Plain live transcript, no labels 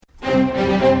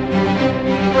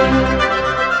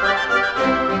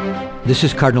This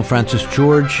is Cardinal Francis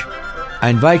George. I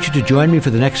invite you to join me for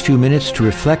the next few minutes to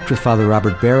reflect with Father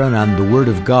Robert Barron on the Word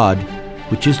of God,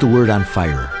 which is the Word on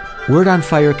Fire. Word on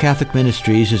Fire Catholic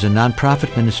Ministries is a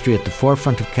non-profit ministry at the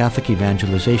forefront of Catholic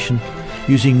evangelization,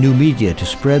 using new media to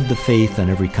spread the faith on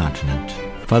every continent.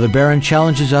 Father Barron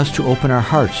challenges us to open our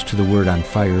hearts to the Word on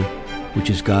Fire, which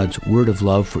is God's word of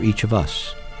love for each of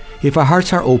us. If our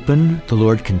hearts are open, the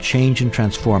Lord can change and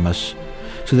transform us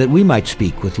so that we might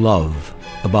speak with love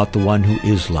about the one who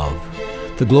is love.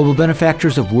 The global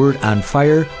benefactors of Word on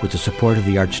Fire, with the support of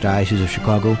the Archdiocese of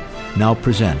Chicago, now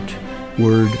present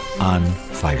Word on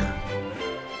Fire.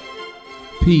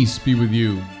 Peace be with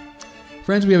you.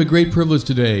 Friends, we have a great privilege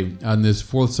today on this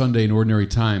fourth Sunday in Ordinary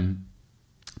Time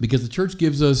because the Church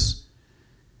gives us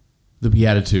the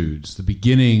Beatitudes, the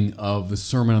beginning of the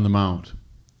Sermon on the Mount.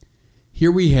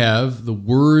 Here we have the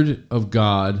Word of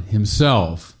God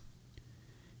Himself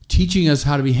teaching us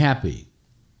how to be happy.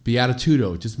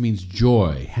 Beatitudo just means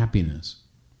joy, happiness.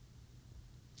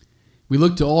 We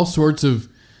look to all sorts of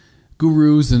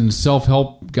gurus and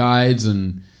self-help guides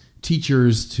and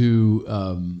teachers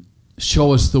to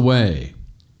show us the way.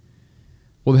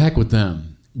 Well, the heck with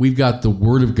them. We've got the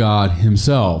Word of God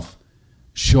Himself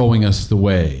showing us the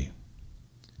way.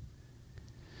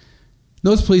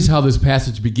 Notice, please, how this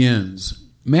passage begins.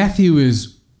 Matthew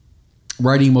is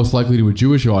writing most likely to a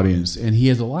Jewish audience, and he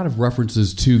has a lot of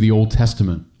references to the Old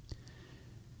Testament.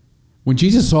 When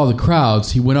Jesus saw the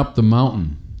crowds, he went up the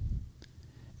mountain.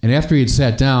 And after he had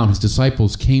sat down, his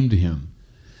disciples came to him.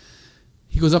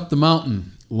 He goes up the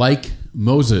mountain like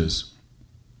Moses,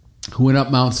 who went up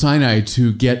Mount Sinai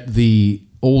to get the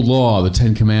old law, the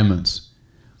Ten Commandments.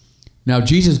 Now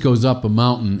Jesus goes up a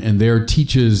mountain and there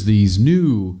teaches these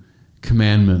new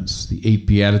commandments, the 8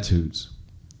 Beatitudes.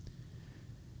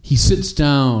 He sits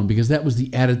down because that was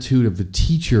the attitude of the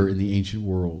teacher in the ancient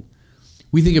world.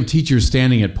 We think of teachers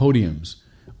standing at podiums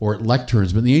or at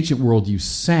lecterns, but in the ancient world you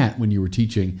sat when you were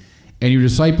teaching, and your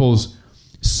disciples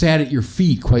sat at your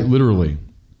feet, quite literally.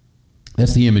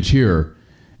 That's the image here.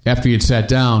 After he had sat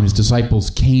down, his disciples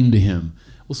came to him.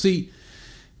 Well, see,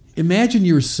 imagine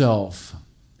yourself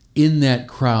in that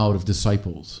crowd of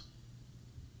disciples.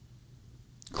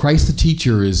 Christ the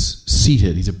teacher is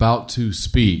seated. He's about to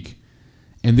speak.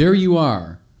 And there you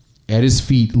are at his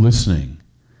feet listening.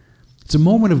 It's a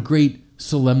moment of great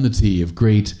solemnity, of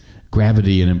great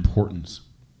gravity and importance.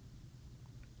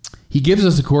 He gives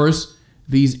us, of course,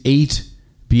 these 8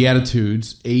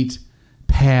 Beatitudes, 8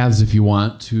 paths, if you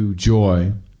want, to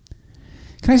joy.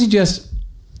 Can I suggest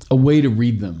a way to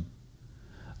read them?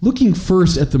 Looking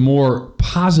first at the more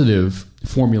positive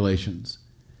formulations,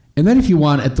 and then, if you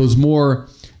want, at those more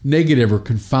negative or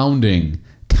confounding,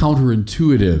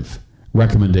 counterintuitive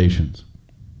recommendations.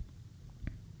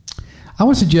 I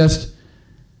want to suggest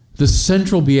the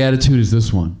central beatitude is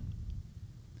this one.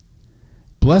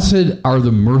 Blessed are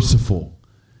the merciful,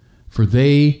 for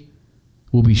they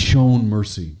will be shown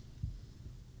mercy.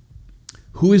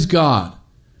 Who is God?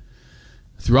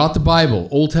 Throughout the Bible,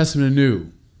 Old Testament and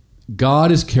New,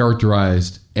 God is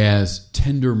characterized as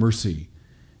tender mercy.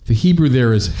 The Hebrew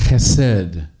there is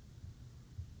chesed.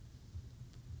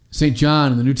 St.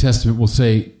 John in the New Testament will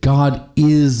say, God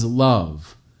is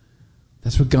love.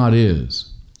 That's what God is.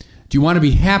 Do you want to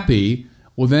be happy?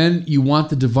 Well, then you want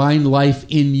the divine life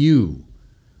in you.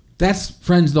 That's,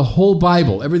 friends, the whole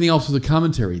Bible. Everything else is a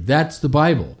commentary. That's the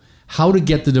Bible. How to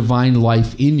get the divine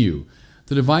life in you.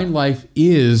 The divine life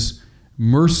is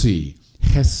mercy,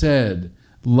 chesed,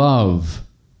 love.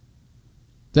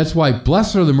 That's why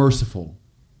blessed are the merciful.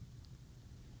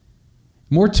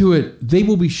 More to it, they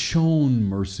will be shown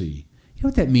mercy. You know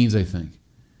what that means, I think?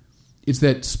 It's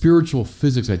that spiritual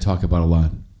physics I talk about a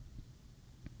lot.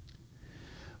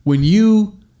 When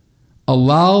you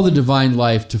allow the divine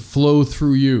life to flow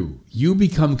through you, you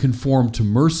become conformed to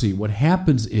mercy. What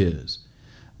happens is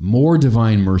more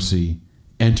divine mercy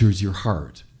enters your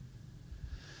heart.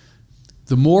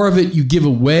 The more of it you give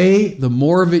away, the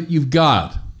more of it you've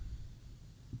got.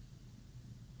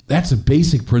 That's a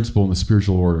basic principle in the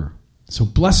spiritual order. So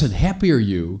blessed, happy are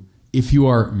you if you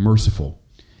are merciful.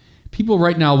 People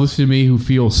right now listen to me who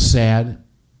feel sad,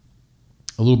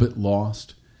 a little bit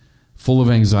lost, full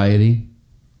of anxiety.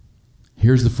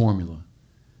 Here's the formula.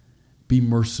 Be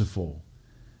merciful.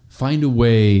 Find a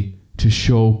way to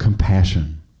show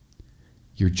compassion.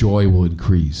 Your joy will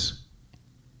increase.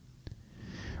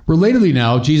 Relatedly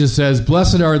now, Jesus says,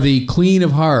 blessed are the clean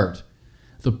of heart,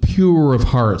 the pure of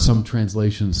heart, some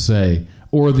translations say,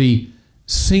 or the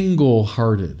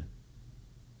single-hearted.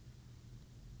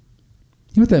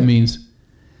 You know what that means?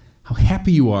 How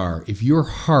happy you are if your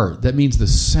heart, that means the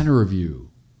center of you,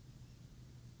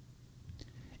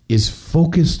 is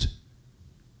focused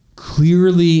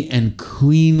clearly and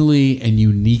cleanly and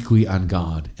uniquely on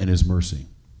God and His mercy.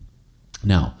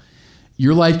 Now,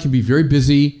 your life can be very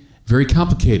busy, very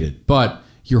complicated, but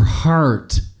your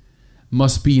heart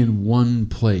must be in one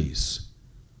place.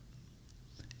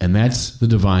 And that's the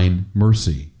divine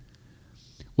mercy.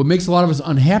 What makes a lot of us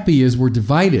unhappy is we're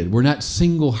divided. We're not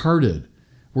single-hearted.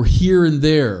 We're here and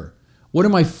there. What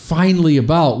am I finally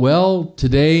about? Well,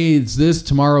 today it's this,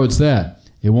 tomorrow it's that.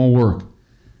 It won't work.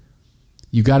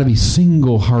 You've got to be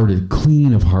single-hearted,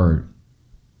 clean of heart.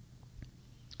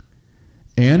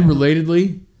 And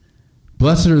relatedly,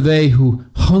 blessed are they who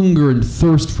hunger and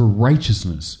thirst for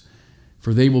righteousness,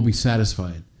 for they will be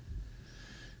satisfied.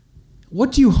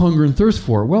 What do you hunger and thirst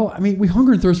for? Well, we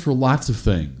hunger and thirst for lots of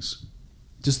things.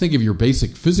 Just think of your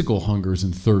basic physical hungers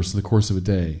and thirsts in the course of a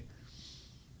day.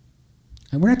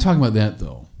 And we're not talking about that,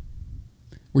 though.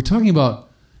 We're talking about,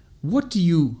 what do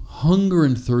you hunger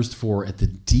and thirst for at the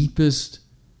deepest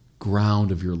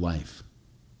ground of your life?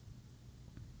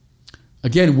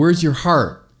 Again, where's your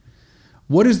heart?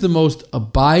 What is the most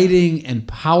abiding and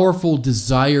powerful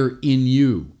desire in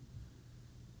you?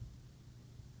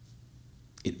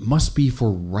 It must be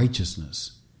for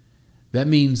righteousness. That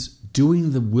means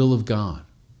doing the will of God.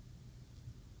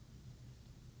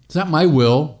 It's not my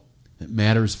will that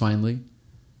matters finally.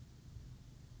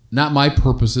 Not my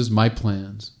purposes, my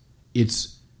plans.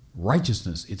 It's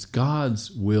righteousness. It's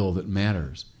God's will that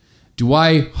matters. Do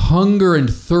I hunger and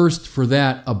thirst for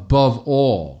that above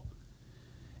all?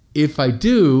 If I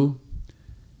do,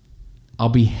 I'll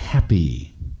be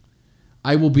happy.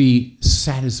 I will be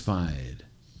satisfied.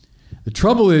 The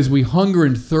trouble is we hunger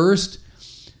and thirst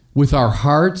with our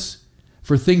hearts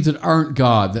for things that aren't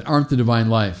God, that aren't the divine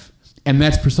life. And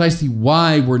that's precisely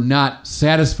why we're not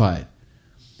satisfied.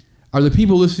 Are the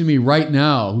people listening to me right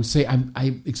now who say,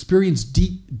 I experience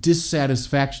deep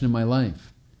dissatisfaction in my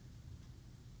life?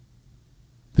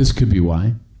 This could be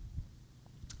why.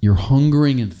 You're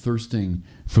hungering and thirsting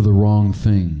for the wrong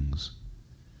things.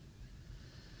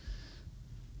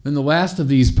 Then the last of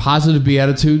these positive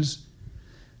beatitudes,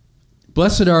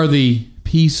 blessed are the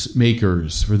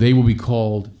peacemakers, for they will be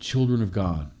called children of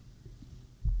God.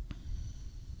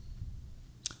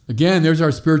 Again, there's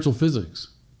our spiritual physics.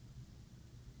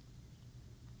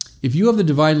 If you have the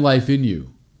divine life in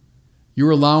you, you're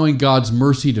allowing God's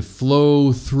mercy to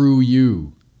flow through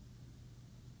you.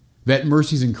 That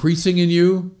mercy is increasing in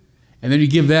you, and then you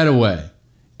give that away.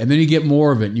 And then you get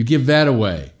more of it, and you give that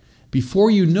away.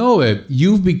 Before you know it,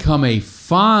 you've become a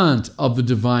font of the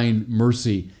divine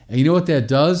mercy. And you know what that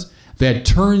does? That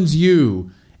turns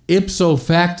you, ipso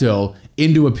facto,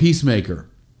 into a peacemaker.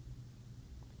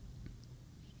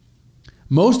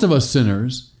 Most of us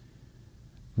sinners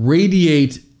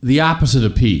radiate the opposite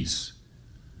of peace.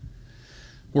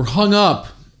 We're hung up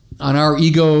on our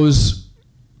egos,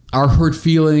 our hurt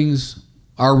feelings,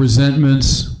 our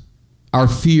resentments, our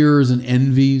fears and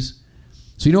envies.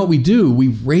 So you know what we do? We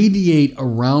radiate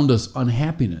around us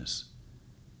unhappiness.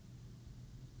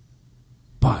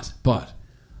 But,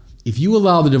 if you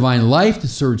allow the divine life to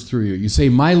surge through you, you say,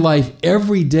 my life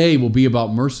every day will be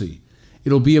about mercy.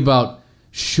 It'll be about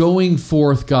showing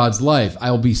forth God's life.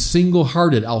 I'll be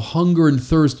single-hearted. I'll hunger and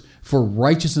thirst for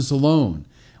righteousness alone.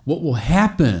 What will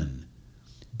happen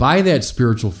by that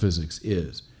spiritual physics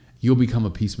is you'll become a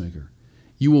peacemaker.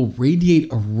 You will radiate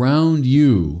around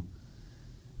you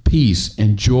peace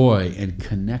and joy and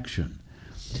connection.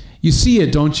 You see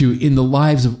it, don't you, in the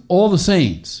lives of all the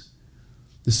saints.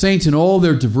 The saints in all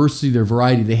their diversity, their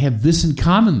variety, they have this in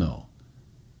common, though.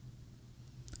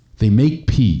 They make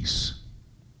peace.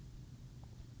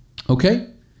 Okay?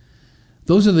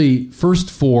 Those are the first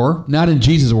four, not in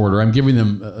Jesus' order. I'm giving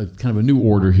them a kind of a new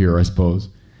order here, I suppose.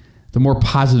 The more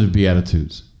positive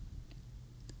beatitudes.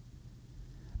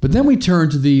 But then we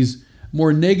turn to these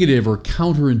more negative or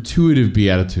counterintuitive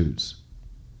beatitudes.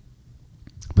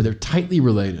 But they're tightly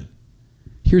related.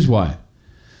 Here's why.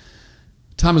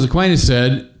 Thomas Aquinas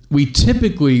said, we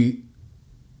typically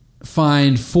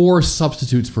find four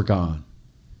substitutes for God.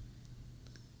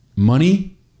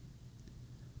 Money,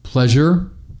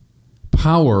 pleasure,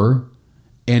 power,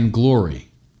 and glory.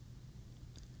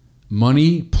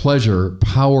 Money, pleasure,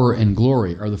 power, and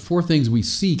glory are the four things we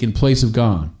seek in place of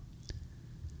God.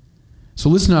 So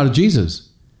listen now to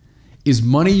Jesus. Is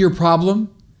money your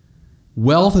problem?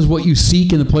 Wealth is what you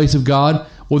seek in the place of God?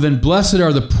 Well, then blessed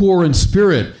are the poor in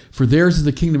spirit, for theirs is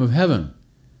the kingdom of heaven.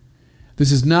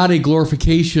 This is not a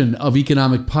glorification of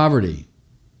economic poverty.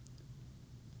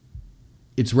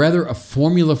 It's rather a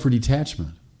formula for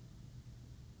detachment.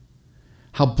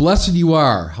 How blessed you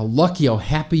are, how lucky, how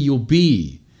happy you'll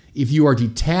be if you are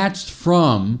detached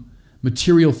from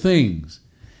material things.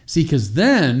 See, because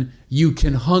then you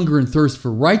can hunger and thirst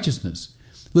for righteousness.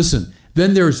 Listen,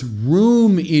 then there's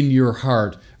room in your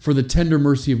heart for the tender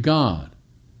mercy of God.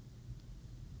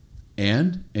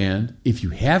 And if you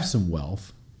have some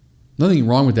wealth, nothing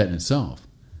wrong with that in itself,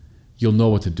 you'll know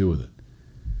what to do with it.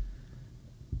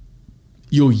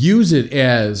 You'll use it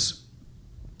as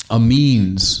a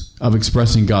means of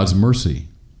expressing God's mercy.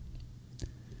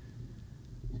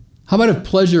 How about if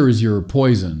pleasure is your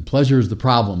poison? Pleasure is the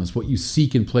problem. It's what you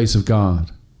seek in place of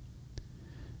God.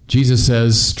 Jesus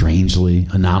says, strangely,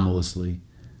 anomalously,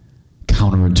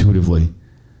 counterintuitively,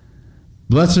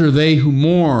 blessed are they who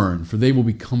mourn, for they will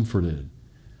be comforted.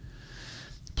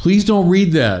 Please don't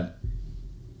read that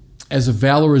as a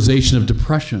valorization of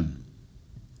depression.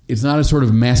 It's not a sort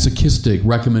of masochistic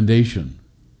recommendation.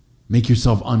 Make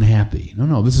yourself unhappy.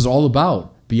 No, this is all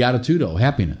about beatitudo,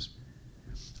 happiness.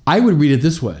 I would read it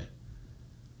this way.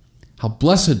 How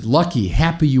blessed, lucky,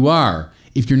 happy you are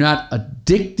if you're not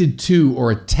addicted to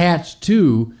or attached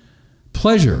to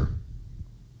pleasure.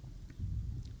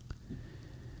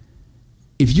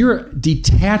 If you're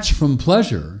detached from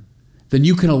pleasure, then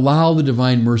you can allow the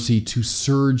divine mercy to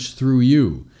surge through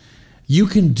you. You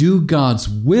can do God's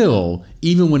will,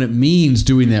 even when it means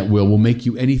doing that will make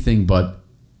you anything but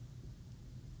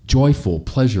joyful,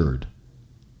 pleasured.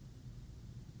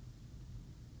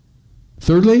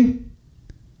 Thirdly,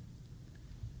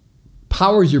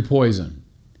 power is your poison.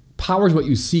 Power is what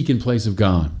you seek in place of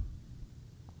God.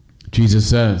 Jesus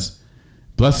says,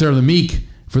 blessed are the meek,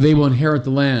 for they will inherit the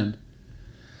land.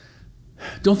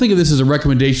 Don't think of this as a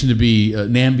recommendation to be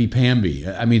namby-pamby.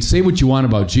 I mean, say what you want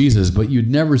about Jesus, but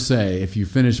you'd never say, if you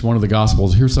finish one of the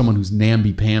Gospels, here's someone who's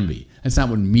namby-pamby. That's not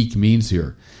what meek means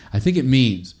here. I think it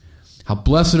means, how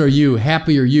blessed are you,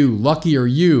 happy are you, lucky are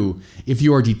you, if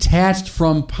you are detached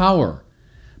from power.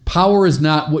 Power is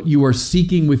not what you are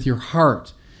seeking with your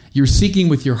heart. You're seeking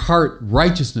with your heart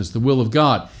righteousness, the will of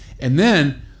God. And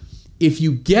then, if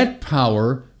you get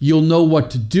power, you'll know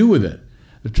what to do with it.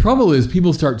 The trouble is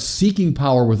people start seeking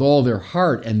power with all their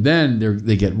heart, and then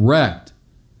they get wrecked.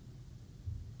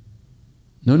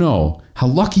 No. How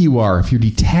lucky you are if you're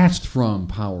detached from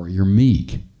power. You're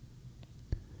meek.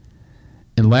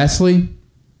 And lastly,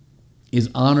 is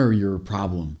honor your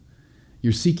problem.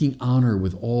 You're seeking honor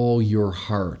with all your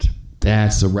heart.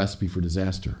 That's a recipe for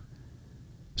disaster.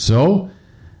 So,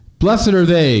 blessed are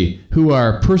they who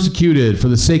are persecuted for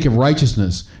the sake of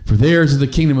righteousness, for theirs is the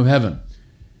kingdom of heaven.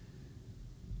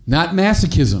 Not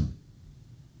masochism,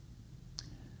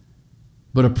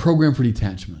 but a program for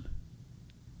detachment.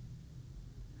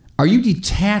 Are you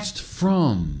detached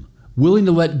from, willing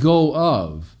to let go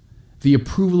of, the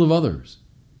approval of others?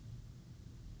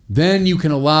 Then you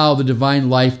can allow the divine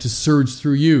life to surge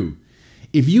through you.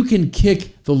 If you can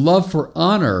kick the love for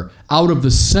honor out of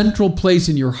the central place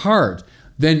in your heart,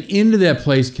 then into that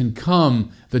place can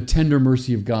come the tender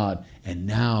mercy of God. And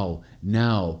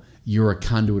now you're a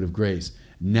conduit of grace.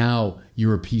 Now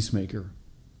you're a peacemaker.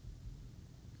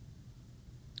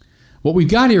 What we've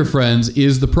got here, friends,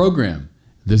 is the program.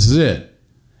 This is it.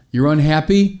 You're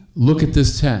unhappy? Look at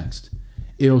this text.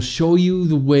 It'll show you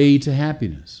the way to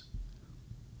happiness.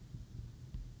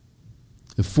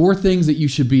 The 4 things that you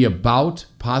should be about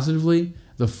positively,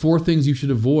 the 4 things you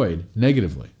should avoid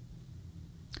negatively.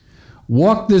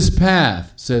 Walk this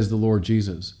path, says the Lord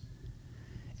Jesus,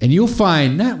 and you'll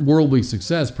find not worldly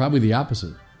success, probably the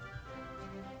opposite.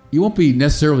 You won't be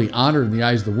necessarily honored in the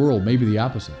eyes of the world, maybe the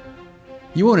opposite.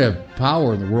 You won't have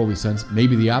power in the worldly sense,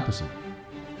 maybe the opposite.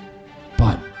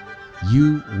 But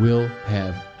you will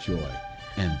have joy,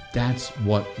 and that's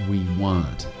what we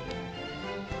want.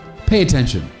 Pay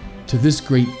attention to this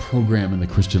great program in the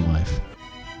Christian life.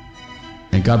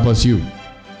 And God bless you.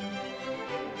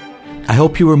 I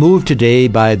hope you were moved today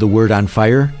by the Word on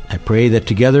Fire. I pray that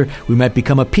together we might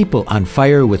become a people on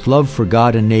fire with love for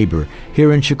God and neighbor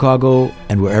here in Chicago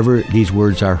and wherever these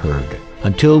words are heard.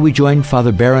 Until we join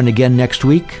Father Barron again next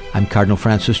week, I'm Cardinal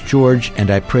Francis George,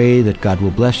 and I pray that God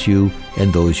will bless you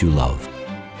and those you love.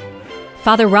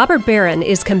 Father Robert Barron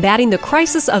is combating the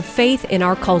crisis of faith in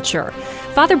our culture.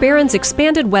 Father Barron's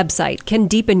expanded website can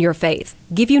deepen your faith,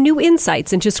 give you new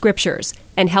insights into scriptures,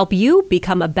 and help you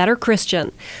become a better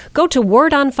Christian. Go to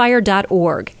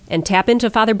wordonfire.org and tap into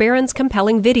Father Barron's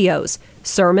compelling videos,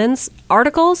 sermons,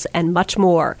 articles, and much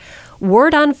more.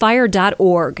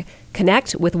 Wordonfire.org.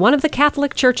 Connect with one of the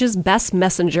Catholic Church's best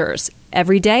messengers,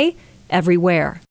 every day, everywhere.